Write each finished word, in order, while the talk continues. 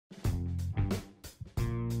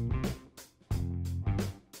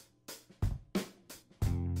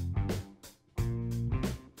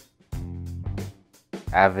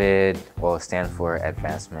AVID will stand for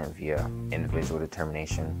Advancement via Individual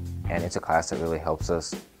Determination, and it's a class that really helps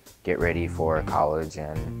us get ready for college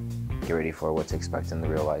and get ready for what to expect in the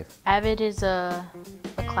real life. AVID is a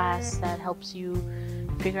class that helps you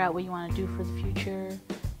figure out what you want to do for the future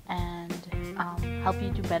and help you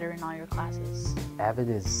do better in all your classes. AVID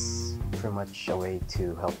is pretty much a way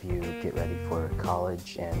to help you get ready for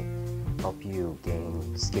college and help you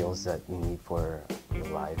gain skills that you need for your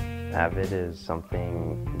life. AVID is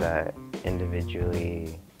something that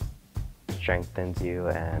individually strengthens you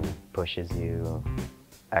and pushes you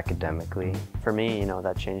academically. For me,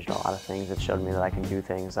 that changed a lot of things. It showed me that I can do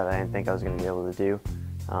things that I didn't think I was going to be able to do.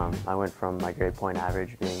 I went from my grade point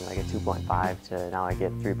average being like a 2.5 to now I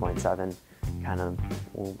get 3.7, kind of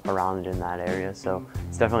around in that area. So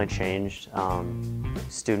it's definitely changed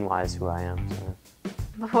student-wise who I am. So.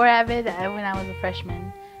 Before AVID, when I was a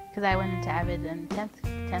freshman, because I went into AVID in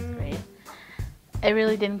 10th grade, I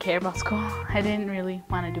really didn't care about school. I didn't really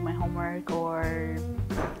want to do my homework or,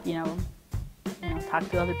 talk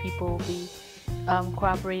to other people,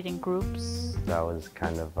 cooperate in groups. I was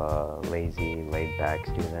kind of a lazy, laid-back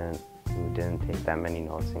student who didn't take that many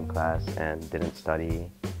notes in class and didn't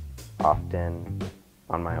study often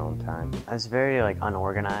on my own time. I was very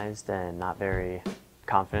unorganized and not very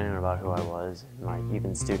confident about who I was. And,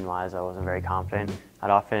 even student-wise, I wasn't very confident.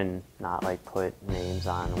 I'd often not put names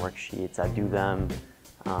on worksheets. I'd do them,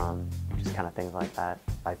 just kind of things like that.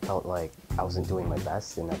 I felt like I wasn't doing my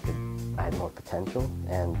best and I had more potential,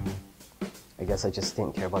 and I guess I just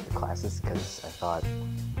didn't care about the classes because I thought,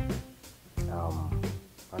 I don't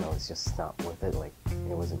know, it's just not worth it.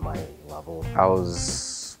 It wasn't my level. I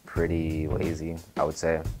was pretty lazy, I would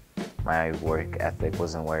say. My work ethic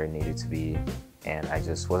wasn't where it needed to be, and I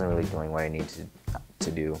just wasn't really doing what I needed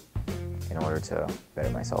to do in order to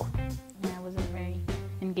better myself. Yeah, I wasn't very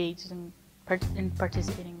engaged in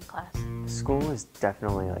participating in class. School was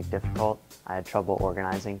definitely difficult. I had trouble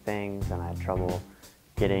organizing things and I had trouble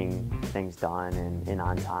getting things done and in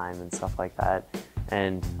on time and stuff like that.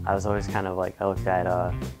 And I was always kind of I looked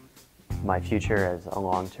at my future as a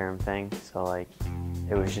long-term thing. So it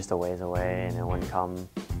was just a ways away and it wouldn't come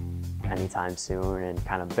anytime soon and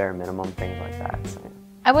kind of bare minimum things like that. So.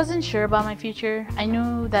 I wasn't sure about my future. I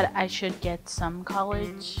knew that I should get some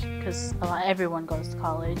college because everyone goes to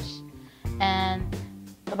college. And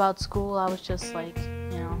about school, I was just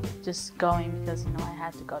just going because, I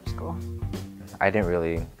had to go to school. I didn't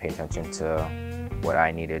really pay attention to what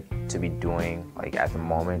I needed to be doing at the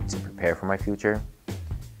moment to prepare for my future.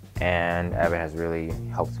 And AVID has really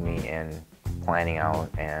helped me in planning out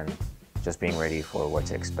and just being ready for what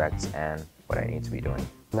to expect and what I need to be doing.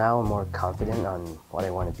 Now I'm more confident on what I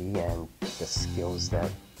want to be and the skills that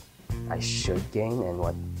I should gain, and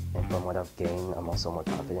from what I've gained, I'm also more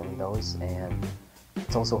confident in those. And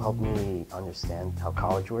it's also helped me understand how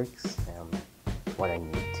college works and what I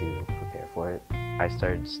need to prepare for it. I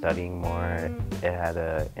started studying more. It had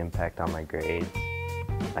an impact on my grades.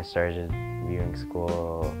 I started viewing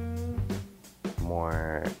school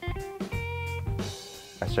more.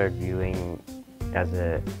 I started viewing as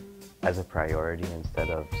a priority instead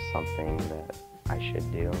of something that I should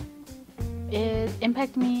do. It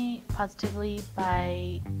impacted me positively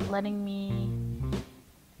by wanting me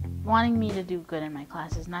to do good in my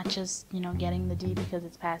classes, not just, getting the D because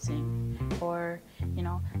it's passing, or,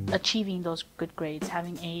 achieving those good grades,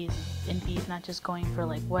 having A's and B's, not just going for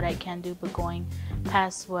what I can do, but going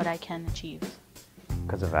past what I can achieve.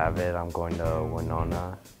 Because of AVID, I'm going to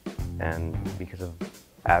Winona, and because of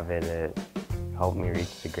AVID, it helped me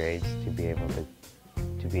reach the grades to be able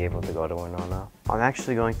to go to Winona. I'm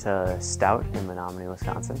actually going to Stout in Menominee,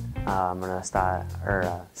 Wisconsin. I'm going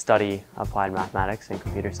to study applied mathematics and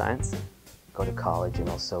computer science. Go to college and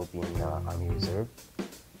also be in the Army Reserve.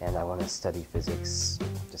 And I want to study physics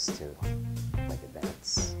just to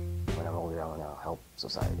advance. When I'm older, I want to help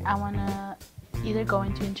society. I want to either go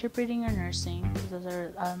into interpreting or nursing, because those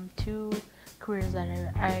are two careers that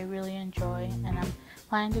I really enjoy, and I'm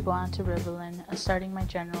planning to go on to Riverland, starting my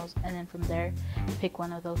generals, and then from there pick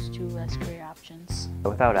one of those two as career options.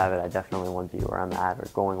 Without AVID, I definitely wouldn't be where I'm at or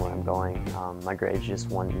going where I'm going. My grades just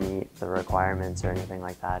wouldn't meet the requirements or anything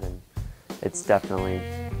like that, and it's definitely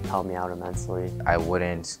helped me out immensely. I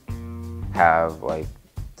wouldn't have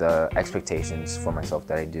the expectations for myself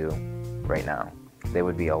that I do right now. They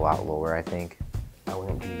would be a lot lower, I think. I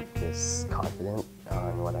wouldn't be this confident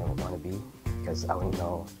in what I want to be because I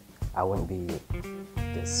wouldn't be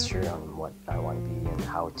this sure on what I want to be and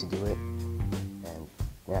how to do it.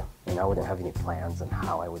 And I wouldn't have any plans on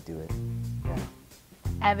how I would do it. Yeah.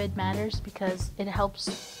 AVID matters because it helps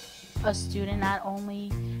a student not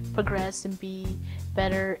only progress and be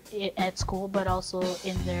better at school, but also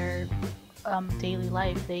in their daily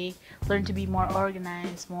life. They learn to be more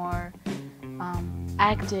organized, more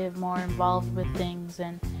active, more involved with things.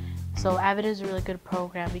 And so AVID is a really good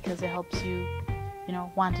program because it helps you,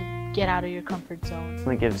 want to get out of your comfort zone.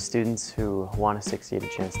 It gives students who want to succeed a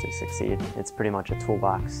chance to succeed. It's pretty much a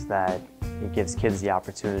toolbox that it gives kids the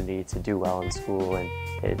opportunity to do well in school, and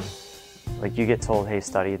like you get told, hey,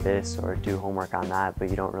 study this or do homework on that, but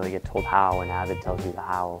you don't really get told how, and AVID tells you the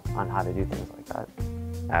how on how to do things like that.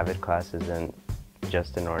 AVID class isn't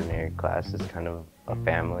just an ordinary class, it's kind of a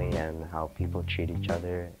family and how people treat each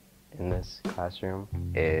other in this classroom.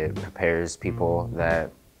 It prepares people that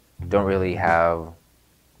don't really have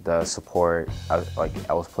the support like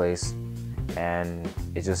elsewhere, and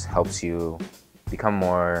it just helps you become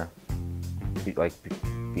more,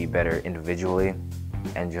 be better individually,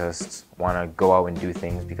 and just want to go out and do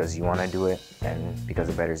things because you want to do it and because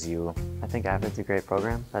it betters you. I think AVID's a great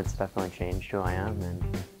program. That's definitely changed who I am, and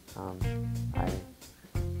I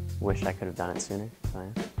wish I could have done it sooner.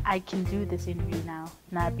 So, yeah. I can do this interview now,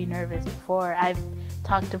 not be nervous. Before, I've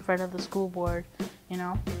talked in front of the school board,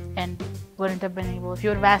 and wouldn't have been able. If you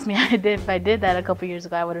would have asked me if I did that a couple years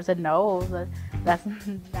ago, I would have said no.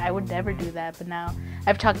 I would never do that. But now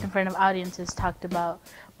I've talked in front of audiences, talked about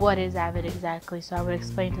what is AVID exactly. So I would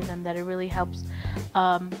explain to them that it really helps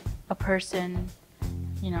a person,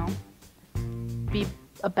 be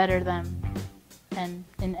a better them, and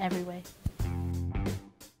in every way.